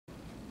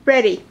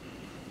Ready.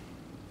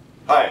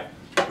 Hi.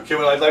 Okay,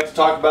 what I'd like to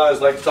talk about is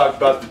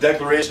the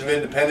Declaration of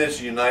Independence of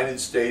the United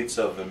States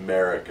of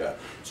America.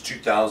 It's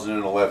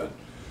 2011.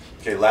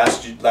 Okay,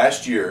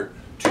 last year,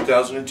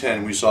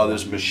 2010, we saw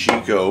this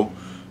Mexico,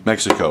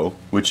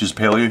 which is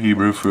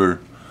Paleo-Hebrew for,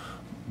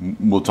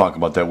 we'll talk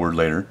about that word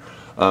later.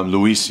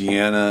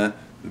 Louisiana,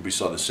 we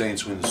saw the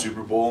Saints win the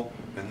Super Bowl,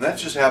 and that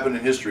just happened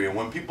in history. And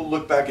when people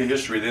look back at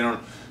history, they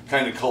don't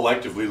kind of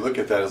collectively look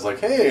at that as like,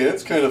 hey,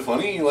 it's kind of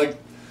funny, like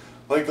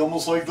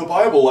almost like the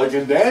Bible, like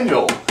in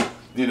Daniel.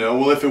 You know,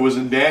 well, if it was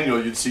in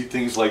Daniel, you'd see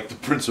things like the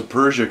Prince of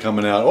Persia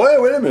coming out.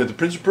 Oh, wait a minute, the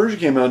Prince of Persia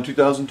came out in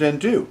 2010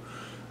 too.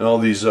 And all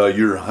these,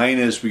 Your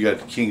Highness, we got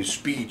the King's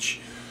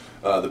Speech,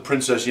 the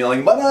princess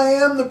yelling, but I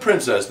am the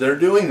princess. They're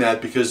doing that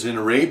because in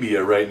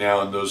Arabia right now,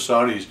 in those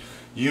Saudis,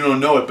 you don't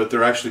know it, but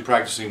they're actually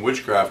practicing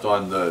witchcraft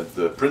on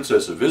the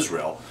princess of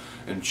Israel.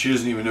 And she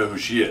doesn't even know who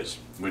she is,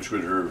 which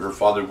would her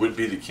father would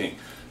be the king.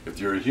 If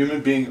you're a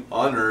human being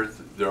on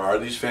earth, there are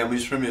these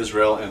families from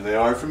Israel, and they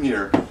are from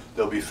here.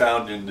 They'll be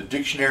found in the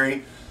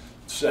dictionary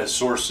as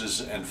sources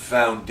and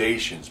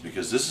foundations,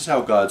 because this is how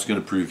God's going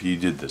to prove He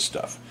did this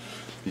stuff.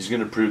 He's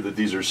going to prove that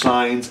these are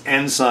signs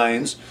and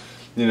signs.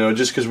 You know,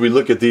 just because we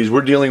look at these,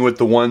 we're dealing with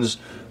the ones,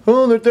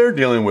 well, that they're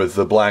dealing with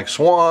the black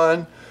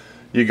swan.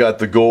 You got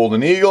the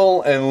golden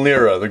eagle and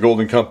Lyra, the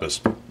golden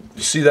compass.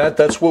 You see that?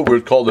 That's what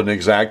we're called an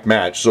exact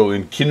match. So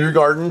in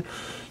kindergarten,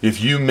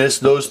 if you miss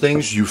those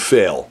things, you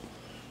fail.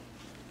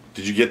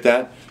 Did you get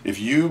that? If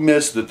you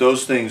miss that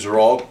those things are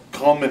all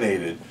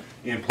culminated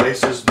in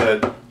places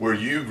where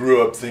you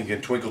grew up thinking,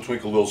 twinkle,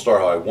 twinkle, little star,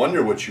 how I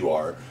wonder what you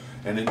are,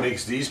 and it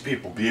makes these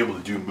people be able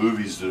to do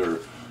movies that are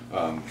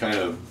kind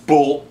of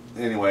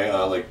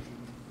like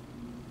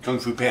Kung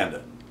Fu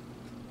Panda.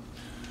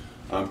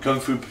 Kung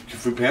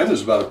Fu Panda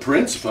is about a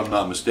prince, if I'm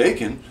not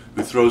mistaken,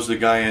 who throws the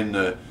guy in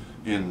the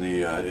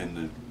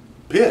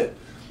pit.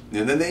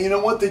 And then you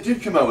know what? They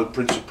did come out with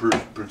Prince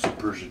of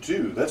Persia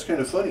too. That's kind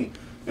of funny.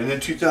 And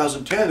in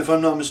 2010, if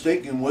I'm not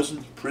mistaken,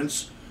 wasn't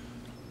Prince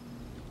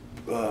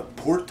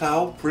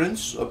Port-au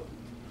Prince a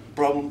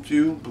problem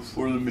too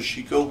before the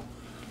Mexico?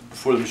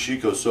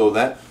 So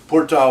that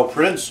Port-au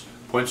Prince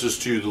points us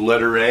to the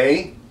letter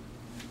A.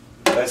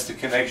 That's the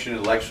connection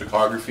to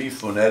lexicography,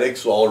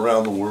 phonetics all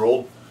around the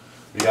world.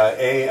 We got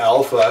A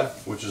alpha,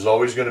 which is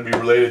always going to be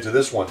related to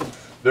this one.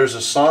 There's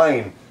a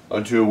sign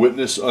unto a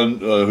witness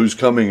who's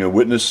coming, a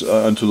witness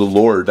unto the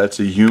Lord. That's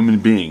a human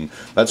being.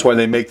 That's why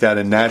they make that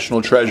a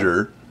national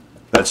treasure,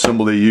 that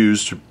symbol they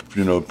use to,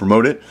 you know,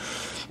 promote it.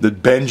 The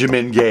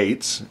Benjamin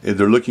Gates,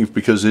 they're looking,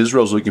 because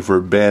Israel's looking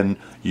for Ben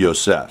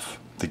Yosef,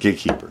 the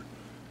gatekeeper.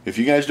 If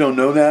you guys don't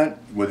know that,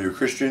 whether you're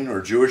Christian or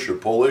Jewish or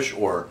Polish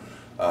or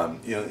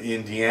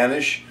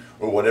Indianish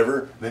or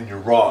whatever, then you're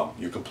wrong.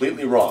 You're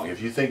completely wrong.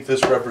 If you think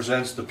this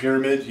represents the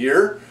pyramid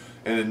here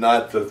and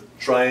not the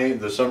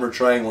summer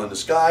triangle in the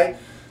sky,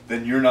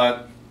 then you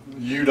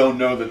don't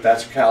know that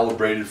that's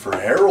calibrated for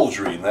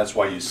heraldry, and that's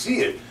why you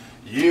see it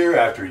year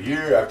after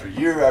year after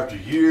year after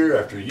year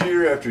after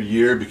year after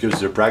year,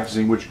 because they're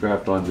practicing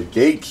witchcraft on the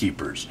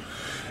gatekeepers.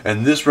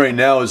 And this right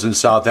now is in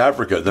South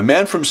Africa. The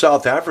man from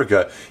South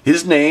Africa,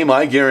 his name,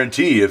 I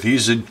guarantee, if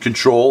he's in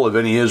control of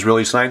any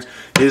Israeli signs,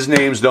 his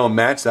names don't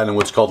match that in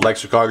what's called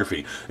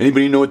lexicography.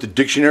 Anybody know what the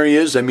dictionary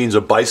is? That means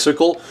a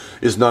bicycle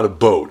is not a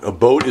boat. A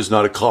boat is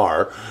not a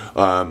car.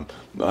 A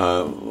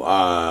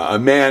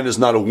man is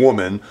not a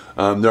woman.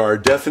 There are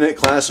definite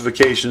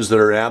classifications that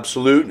are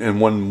absolute, and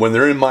when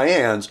they're in my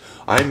hands,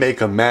 I make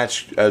a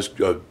match as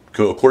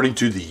according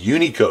to the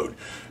Unicode.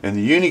 And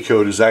the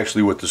Unicode is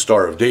actually what the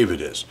Star of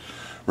David is.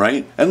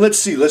 Right? And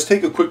let's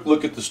take a quick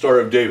look at the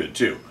Star of David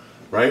too.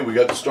 Right? We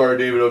got the Star of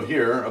David over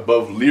here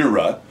above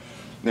Lyra.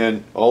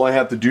 And all I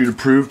have to do to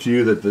prove to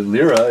you that the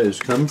Lyra is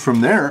come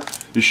from there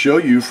is show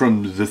you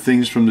from the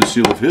things from the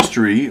Seal of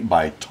History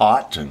by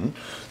Totten.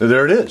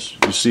 There it is.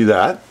 You see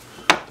that?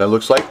 That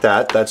looks like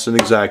that. That's an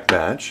exact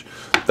match.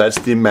 That's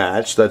the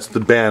match. That's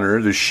the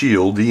banner, the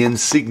shield, the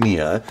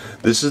insignia.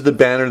 This is the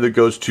banner that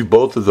goes to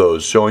both of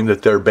those, showing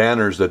that they're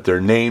banners, that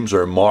their names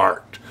are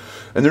marked.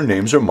 And their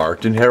names are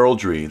marked in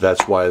heraldry.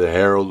 That's why the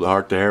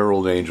Hark the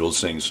Herald Angels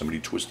sing. Somebody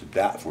twisted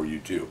that for you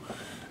too.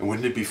 And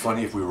wouldn't it be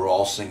funny if we were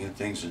all singing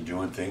things and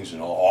doing things,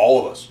 and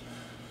all of us,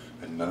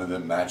 and none of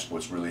them matched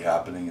what's really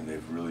happening, and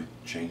they've really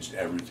changed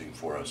everything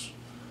for us?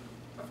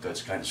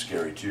 That's kind of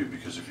scary too,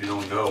 because if you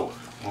don't know,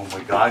 when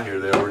we got here,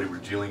 they already were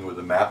dealing with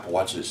a map.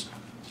 Watch this,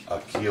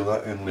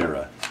 Aquila and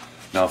Lyra.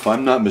 Now, if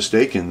I'm not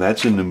mistaken,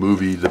 that's in the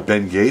movie that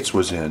Ben Gates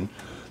was in.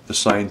 The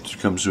sign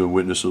comes to a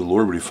witness of the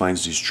Lord, where he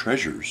finds these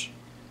treasures.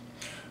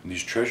 And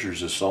these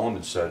treasures, as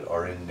Solomon said,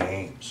 are in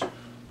names.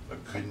 A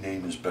good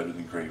name is better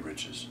than great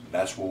riches. And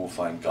that's where we'll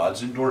find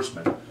God's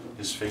endorsement,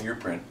 His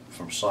fingerprint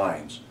from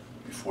signs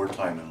before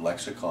time in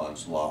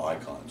lexicons, law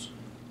icons.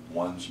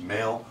 One's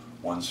male,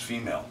 one's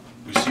female.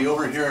 We see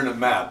over here in a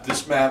map,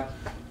 this map,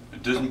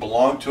 it doesn't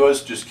belong to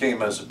us, just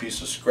came as a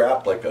piece of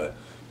scrap, like a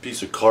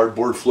piece of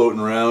cardboard floating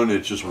around.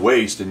 It's just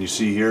waste. And you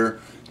see here,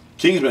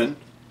 Kingsman,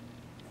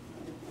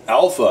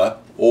 Alpha,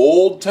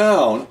 Old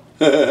Town.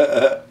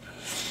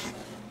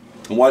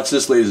 And watch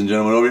this, ladies and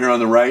gentlemen. Over here on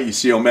the right, you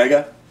see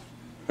Omega,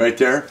 right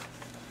there.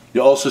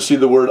 You also see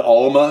the word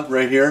Alma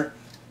right here.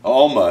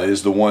 Alma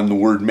is the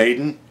word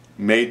maiden,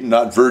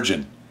 not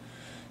virgin.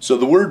 So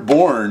the word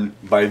born,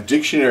 by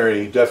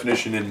dictionary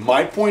definition, in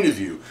my point of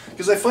view,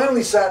 because I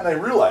finally sat and I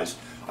realized,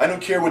 I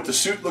don't care what the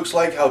suit looks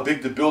like, how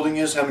big the building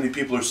is, how many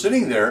people are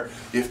sitting there,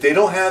 if they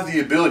don't have the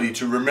ability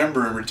to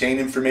remember and retain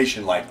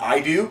information like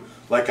I do,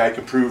 like I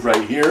can prove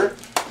right here,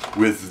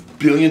 with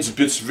billions of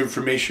bits of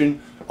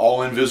information,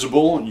 all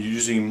invisible,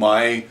 using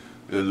my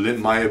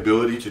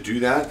ability to do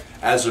that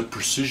as a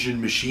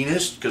precision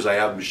machinist, because I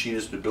have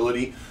machinist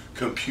ability,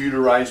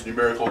 computerized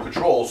numerical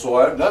control. So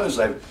what I've done is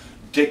I've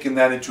taken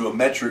that into a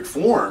metric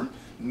form,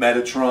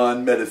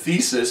 Metatron,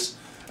 metathesis,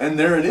 and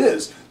there it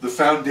is. The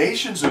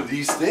foundations of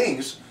these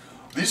things,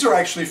 these are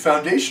actually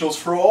foundationals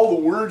for all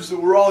the words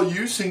that we're all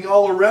using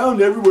all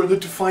around everywhere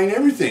that define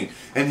everything.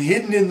 And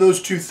hidden in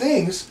those two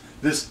things,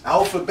 this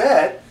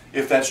alphabet,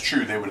 if that's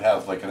true, they would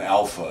have like an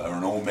alpha or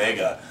an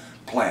omega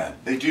plan.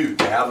 They do.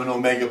 They have an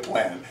omega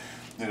plan.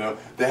 You know,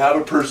 they have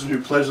a person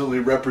who pleasantly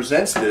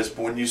represents this,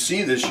 but when you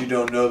see this, you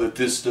don't know that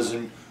this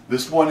doesn't.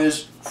 This one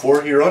is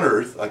for here on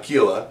earth,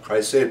 Aquila,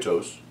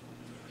 Chrysaetos.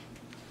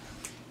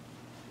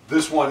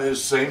 This one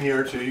is same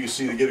here too. You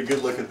see, to get a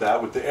good look at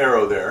that with the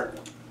arrow there,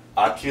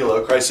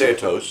 Aquila,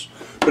 Chrysaetos,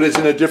 but it's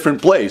in a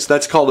different place.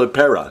 That's called a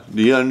para.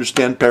 Do you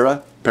understand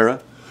para?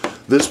 Para.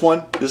 This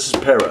one, this is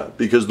para,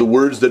 because the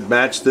words that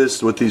match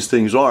this, what these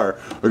things are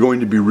going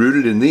to be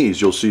rooted in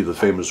these. You'll see the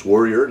famous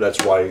warrior.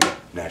 That's why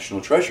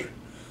national treasure.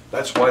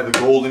 That's why the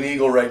golden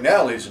eagle right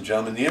now, ladies and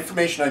gentlemen, the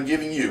information I'm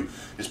giving you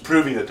is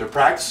proving that they're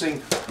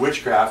practicing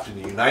witchcraft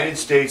in the United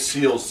States,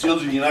 seals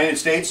of the United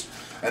States,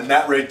 and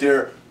that right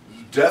there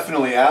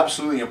definitely,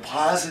 absolutely, and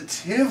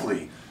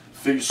positively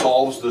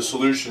solves the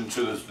solution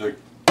to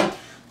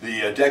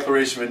the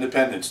Declaration of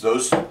Independence.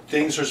 Those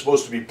things are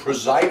supposed to be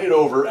presided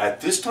over at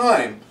this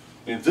time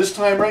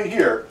right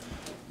here,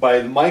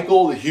 by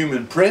Michael, the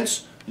human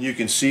prince. You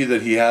can see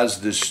that he has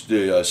this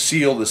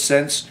seal, the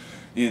sense.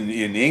 In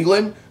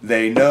England,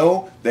 they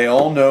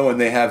all know, and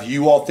they have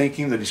you all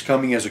thinking that he's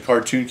coming as a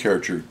cartoon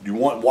character.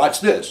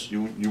 Watch this.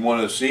 You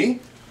want to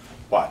see?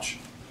 Watch.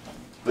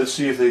 Let's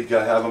see if they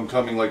have him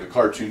coming like a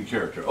cartoon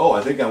character. Oh,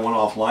 I think I went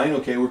offline.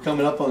 Okay, we're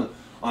coming up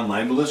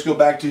online, but let's go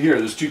back to here.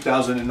 This is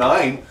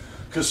 2009,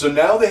 because so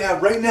now they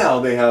have,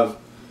 Obama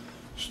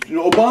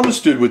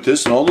stood with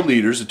this, and all the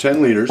leaders, the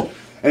 10 leaders.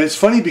 And it's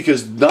funny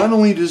because not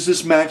only does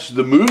this match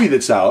the movie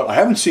that's out, I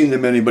haven't seen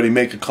anybody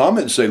make a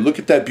comment and say, look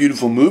at that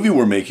beautiful movie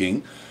we're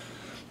making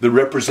that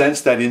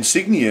represents that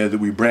insignia that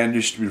we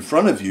brandished in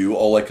front of you,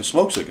 all like a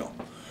smoke signal,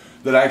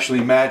 that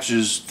actually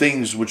matches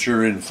things which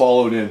are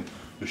followed in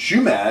the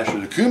Chumash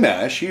or the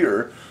Chumash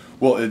here.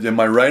 Well, am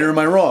I right or am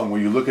I wrong? When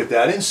you look at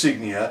that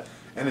insignia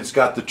and it's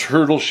got the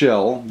turtle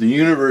shell, the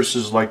universe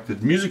is like, the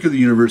music of the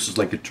universe is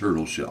like a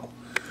turtle shell.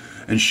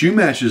 And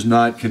Chumash is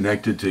not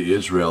connected to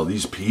Israel,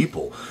 these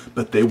people,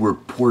 but they were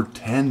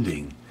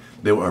portending,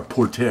 they were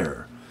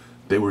porter.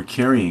 They were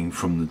carrying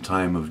from the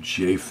time of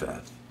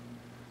Japheth,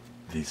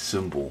 the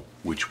symbol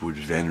which would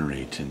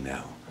venerate to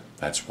now.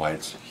 That's why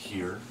it's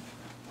here.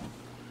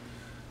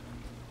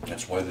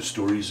 That's why the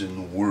stories in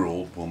the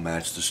world will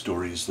match the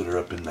stories that are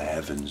up in the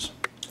heavens,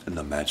 and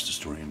they'll match the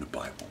story in the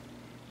Bible.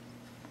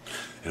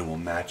 And it will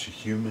match a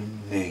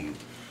human name.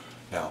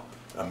 Now,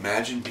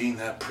 imagine being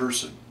that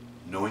person,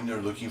 knowing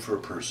they're looking for a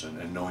person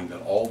and knowing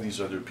that all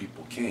these other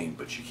people came,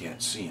 but you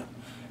can't see them.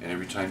 And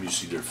every time you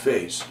see their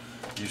face,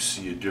 you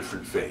see a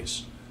different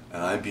face.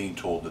 And I'm being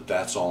told that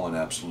that's all an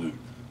absolute.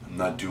 I'm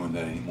not doing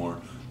that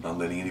anymore. I'm not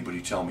letting anybody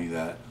tell me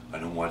that. I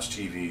don't watch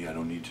TV. I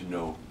don't need to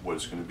know what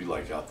it's going to be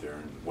like out there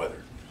in the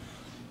weather.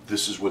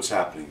 This is what's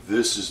happening.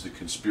 This is the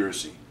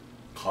conspiracy.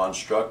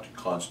 Construct,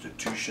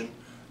 constitution,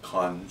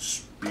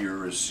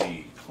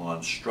 conspiracy.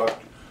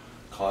 Construct,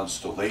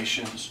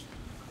 constellations,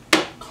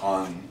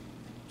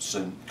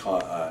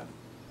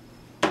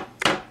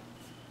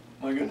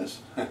 my goodness,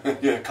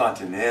 yeah,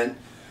 continent.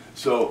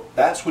 So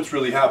that's what's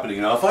really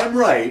happening. Now, if I'm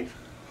right,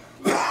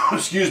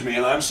 excuse me,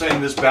 and I'm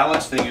saying this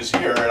balance thing is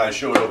here, and I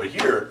show it over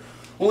here,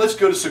 well, let's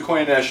go to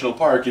Sequoia National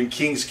Park in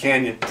Kings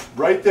Canyon,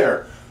 right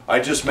there.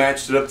 I just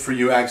matched it up for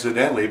you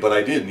accidentally, but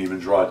I didn't even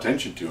draw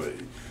attention to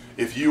it.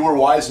 If you were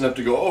wise enough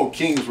to go, oh,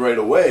 Kings right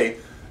away,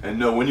 and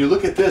no, when you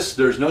look at this,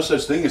 there's no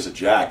such thing as a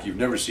jack. You've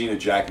never seen a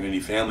jack in any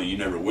family. You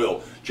never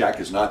will. Jack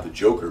is not the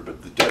joker,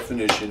 but the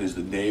definition is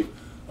the knave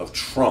of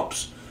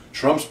trumps.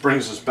 Trumps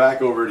brings us back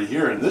over to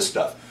here in this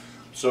stuff.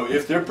 So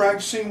if they're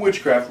practicing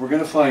witchcraft, we're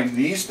going to find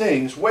these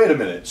things. Wait a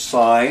minute.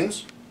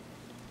 Signs.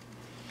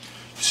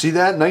 See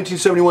that?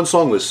 1971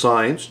 song list.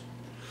 Signs.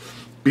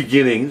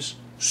 Beginnings.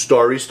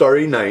 Starry,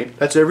 starry night.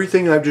 That's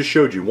everything I've just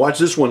showed you. Watch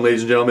this one,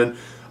 ladies and gentlemen.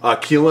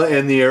 Aquila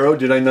and the arrow.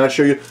 Did I not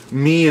show you?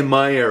 Me and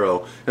my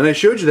arrow. And I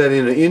showed you that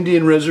in an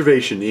Indian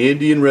reservation. The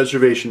Indian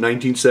reservation,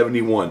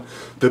 1971.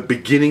 The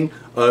beginning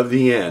of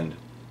the end.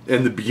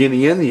 And the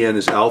beginning and the end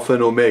is Alpha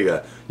and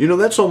Omega. You know,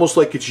 that's almost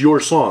like it's your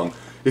song.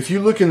 if you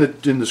look in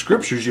the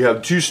scriptures, you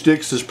have two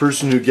sticks. This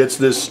person who gets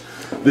this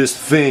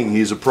thing,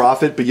 he's a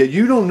prophet, but yet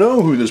you don't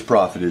know who this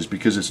prophet is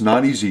because it's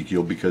not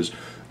Ezekiel, because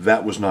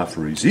that was not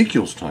for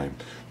Ezekiel's time.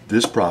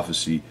 This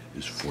prophecy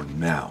is for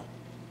now.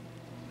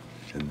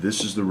 And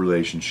this is the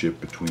relationship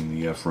between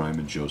the Ephraim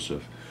and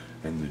Joseph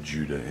and the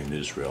Judah and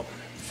Israel.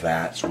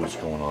 That's what's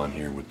going on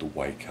here with the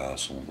White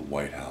Castle, the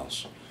White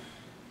House,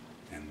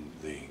 and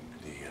the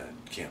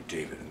Camp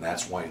David. And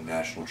that's why in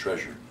National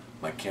Treasure,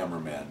 my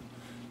cameraman,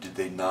 did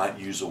they not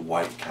use a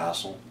White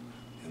Castle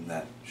in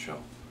that show?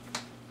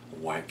 A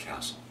White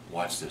Castle.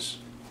 Watch this.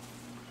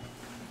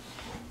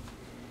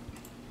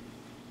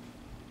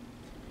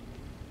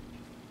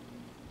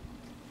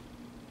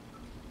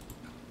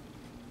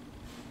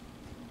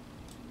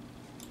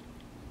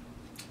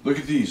 Look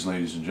at these,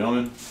 ladies and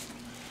gentlemen.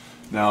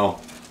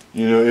 Now,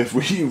 you know, if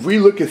we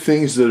look at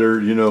things that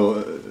are, you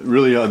know,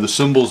 really the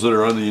symbols that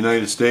are on the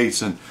United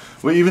States, and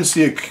we even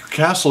see a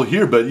castle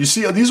here, but you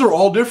see, these are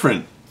all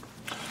different.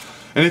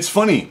 And it's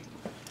funny,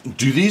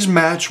 do these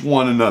match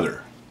one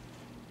another?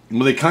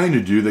 Well, they kind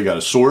of do. They got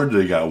a sword,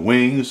 they got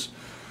wings,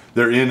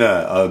 they're in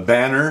a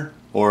banner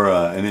or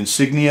an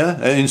insignia.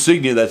 An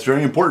insignia, that's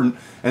very important.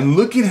 And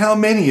look at how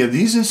many of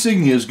these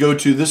insignias go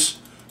to this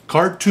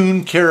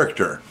cartoon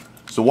character.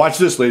 So watch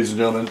this, ladies and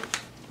gentlemen.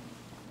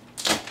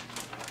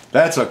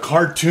 That's a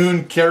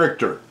cartoon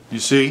character, you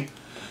see?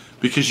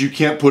 Because you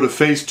can't put a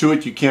face to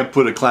it, you can't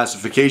put a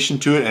classification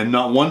to it, and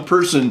not one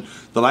person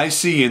that I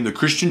see in the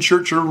Christian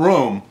Church of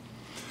Rome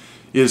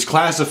is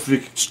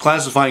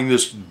classifying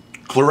this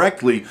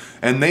correctly,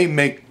 and they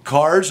make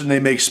cars, and they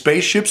make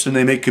spaceships, and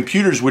they make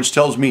computers, which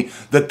tells me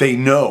that they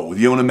know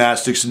the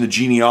onomastics and the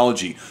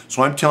genealogy.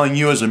 So I'm telling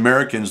you as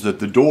Americans that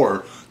the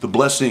door, the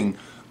blessing,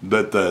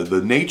 that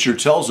the nature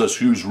tells us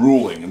who's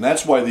ruling, and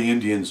that's why the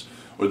Indians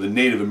or the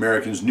Native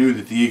Americans knew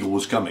that the eagle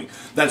was coming.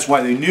 That's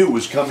why they knew it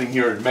was coming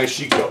here in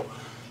Mexico.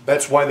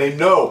 That's why they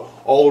know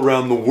all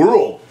around the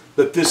world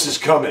that this is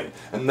coming.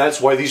 And that's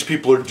why these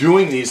people are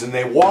doing these, and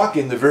they walk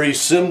in the very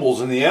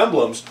symbols and the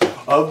emblems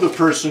of the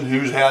person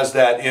who has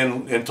that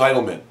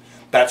entitlement.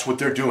 That's what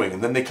they're doing.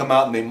 And then they come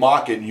out and they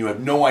mock it, and you have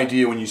no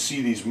idea when you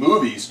see these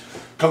movies,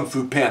 Kung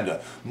Fu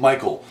Panda,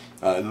 Michael,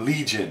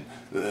 Legion,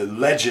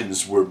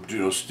 Legends, where, you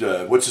know,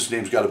 what's his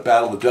name's got to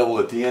battle the devil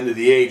at the end of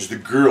the age, the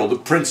girl, the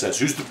princess.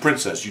 Who's the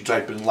princess? You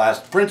type in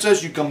last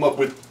princess, you come up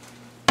with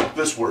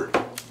this word,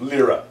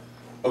 Lyra.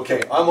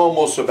 Okay, I'm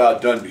almost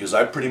about done because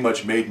I pretty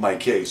much made my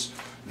case.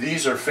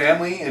 These are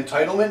family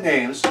entitlement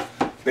names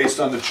based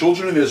on the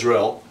children of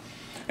Israel,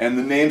 and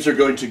the names are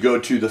going to go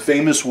to the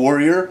famous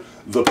warrior,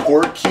 the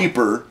port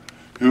keeper,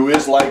 who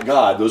is like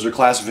God. Those are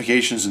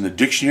classifications in the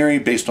dictionary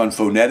based on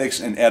phonetics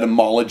and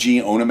etymology,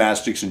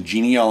 onomastics and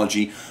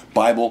genealogy,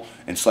 Bible,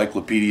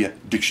 encyclopedia,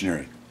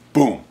 dictionary.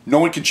 Boom. No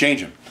one can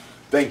change them.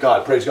 Thank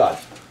God. Praise God.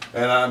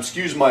 And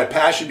excuse my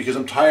passion because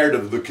I'm tired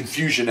of the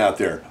confusion out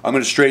there. I'm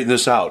going to straighten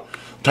this out.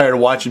 I'm tired of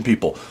watching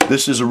people.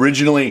 This is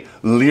originally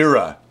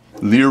Lyra.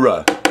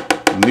 Lyra.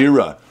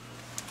 Lyra.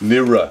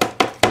 Lyra.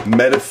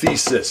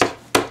 Metathesis.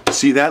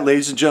 See that,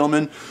 ladies and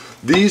gentlemen?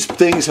 These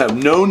things have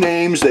no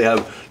names. They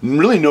have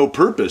really no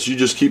purpose. You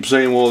just keep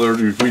saying, well,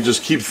 we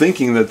just keep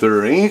thinking that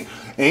they're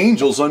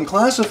angels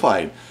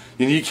unclassified.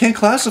 And you can't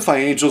classify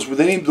angels with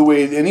the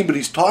way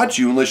anybody's taught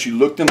you unless you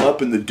look them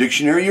up in the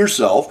dictionary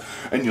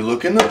yourself and you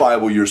look in the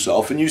Bible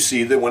yourself and you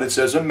see that when it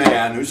says a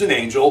man who's an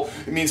angel,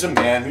 it means a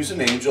man who's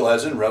an angel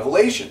as in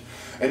Revelation.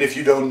 And if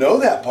you don't know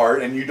that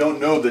part and you don't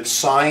know that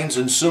signs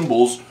and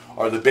symbols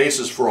are the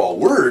basis for all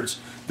words,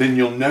 then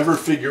you'll never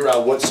figure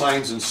out what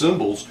signs and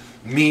symbols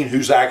mean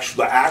who's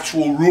the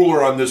actual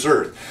ruler on this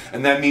earth.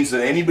 And that means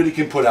that anybody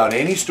can put out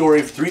any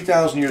story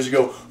 3,000 years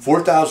ago,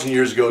 4,000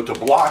 years ago to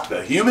block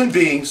the human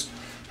beings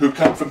who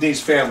come from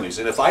these families.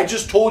 And if I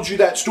just told you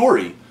that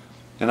story,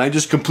 and I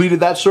just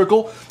completed that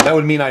circle, that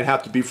would mean I'd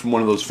have to be from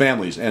one of those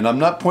families. And I'm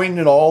not pointing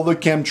at all the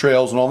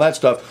chemtrails and all that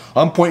stuff.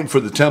 I'm pointing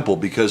for the temple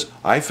because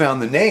I found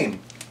the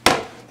name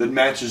that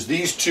matches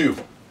these two.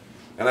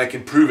 And I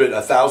can prove it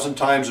 1,000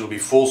 times. It'll be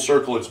full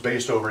circle. It's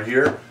based over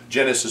here.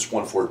 Genesis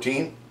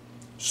 1:14.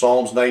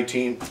 Psalms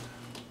 19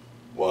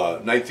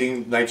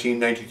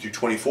 through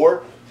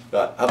 24.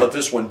 How about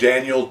this one?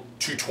 Daniel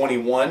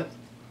 2:21.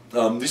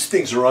 These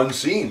things are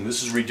unseen.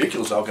 This is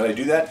ridiculous. How can I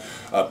do that?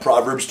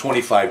 Proverbs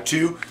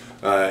 25:2.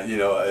 You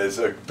know,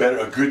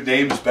 a good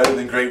name is better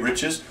than great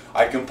riches.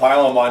 I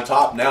compile them on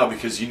top now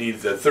because you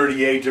need the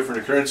 38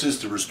 different occurrences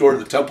to restore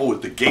the temple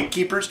with the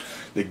gatekeepers.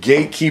 The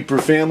gatekeeper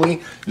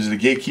family is the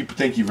gatekeeper.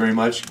 Thank you very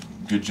much.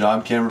 Good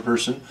job, camera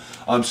person.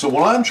 So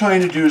what I'm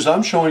trying to do is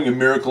I'm showing a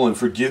miracle, and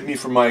forgive me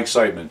for my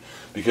excitement,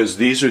 because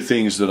these are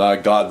things that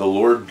the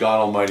Lord God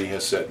Almighty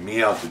has set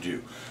me out to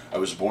do. I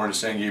was born in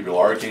San Gabriel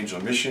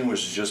Archangel Mission,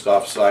 which is just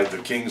offside the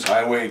Kings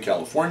Highway in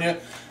California,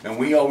 and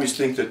we always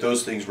think that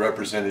those things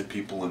represented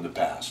people in the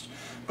past.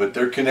 But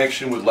their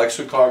connection with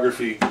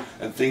lexicography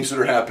and things that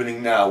are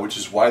happening now, which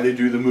is why they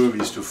do the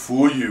movies, to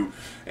fool you,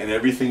 and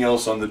everything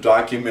else on the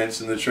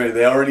documents and the training,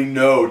 they already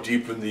know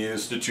deep in the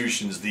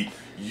institutions, the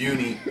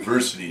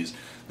universities,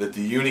 that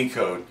the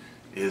Unicode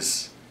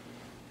is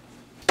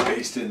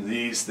based in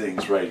these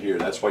things right here.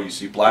 That's why you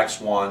see black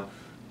swan,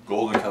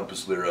 golden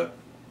compass lyra,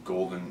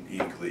 golden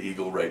eagle, the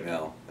eagle right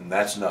now. And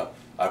that's enough.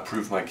 I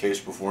proved my case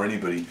before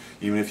anybody,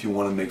 even if you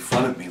want to make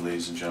fun of me,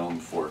 ladies and gentlemen,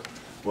 before.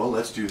 Well,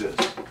 let's do this.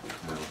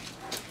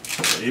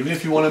 Even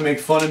if you want to make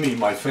fun of me,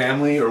 my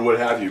family, or what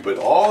have you, but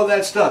all of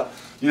that stuff.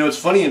 You know, it's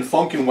funny, in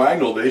Funk and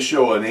Wagnall, they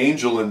show an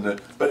angel in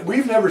the... But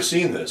we've never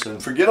seen this,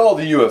 and forget all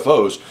the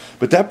UFOs,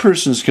 but that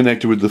person's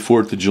connected with the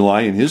 4th of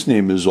July, and his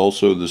name is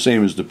also the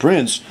same as the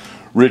prince,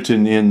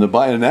 written in the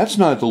Bible, and that's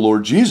not the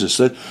Lord Jesus.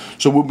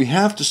 So what we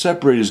have to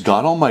separate is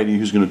God Almighty,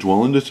 who's going to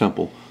dwell in the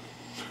temple,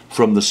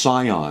 from the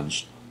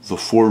scions, the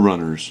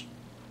forerunners,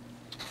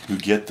 who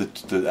get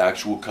the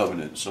actual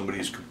covenant.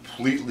 Somebody's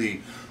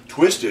completely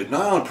twisted,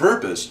 not on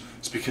purpose.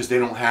 It's because they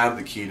don't have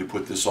the key to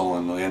put this all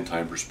in the end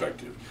time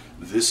perspective.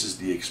 This is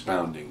the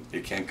expounding.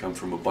 It can't come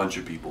from a bunch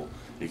of people.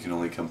 It can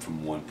only come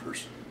from one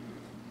person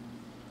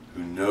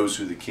who knows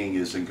who the king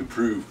is and can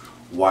prove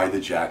why the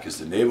Jack is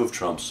the knave of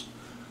trumps,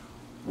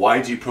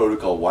 why G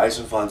Protocol, why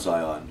Zafan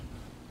Zion,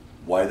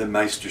 why the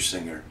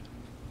Meistersinger,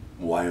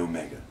 why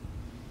Omega,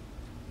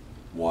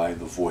 why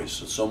the voice.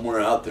 So somewhere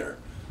out there,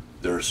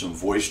 there are some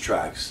voice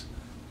tracks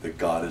that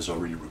God has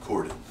already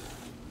recorded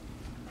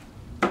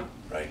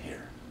right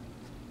here.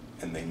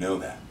 And they know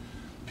that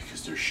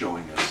because they're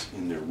showing us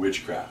in their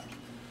witchcraft.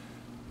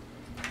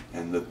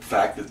 And the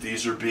fact that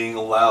these are being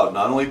allowed,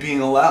 not only being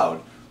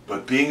allowed,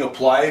 but being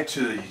applied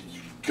to the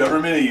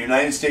government of the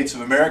United States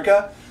of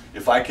America,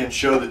 if I can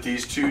show that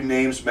these two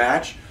names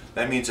match,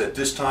 that means at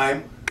this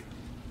time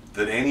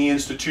that any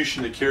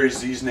institution that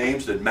carries these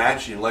names that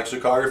match in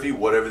lexicography,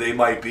 whatever they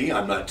might be,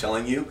 I'm not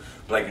telling you,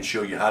 but I can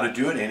show you how to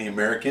do it, any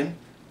American,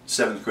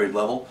 7th grade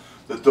level,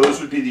 that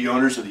those would be the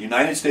owners of the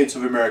United States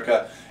of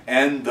America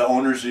and the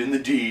owners in the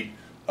deed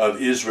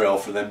of Israel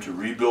for them to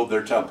rebuild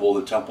their temple.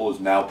 The temple is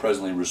now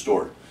presently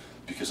restored.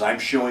 Because I'm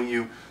showing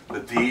you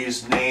that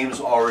these names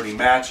already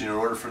match, and in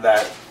order for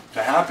that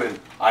to happen,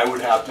 I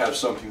would have to have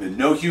something that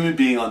no human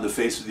being on the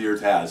face of the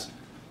earth has,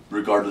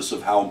 regardless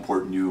of how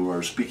important you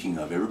are speaking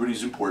of.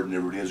 Everybody's important,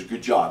 everybody has a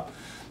good job,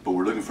 but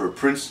we're looking for a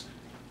prince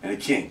and a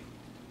king.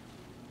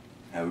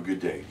 Have a good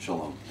day.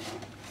 Shalom.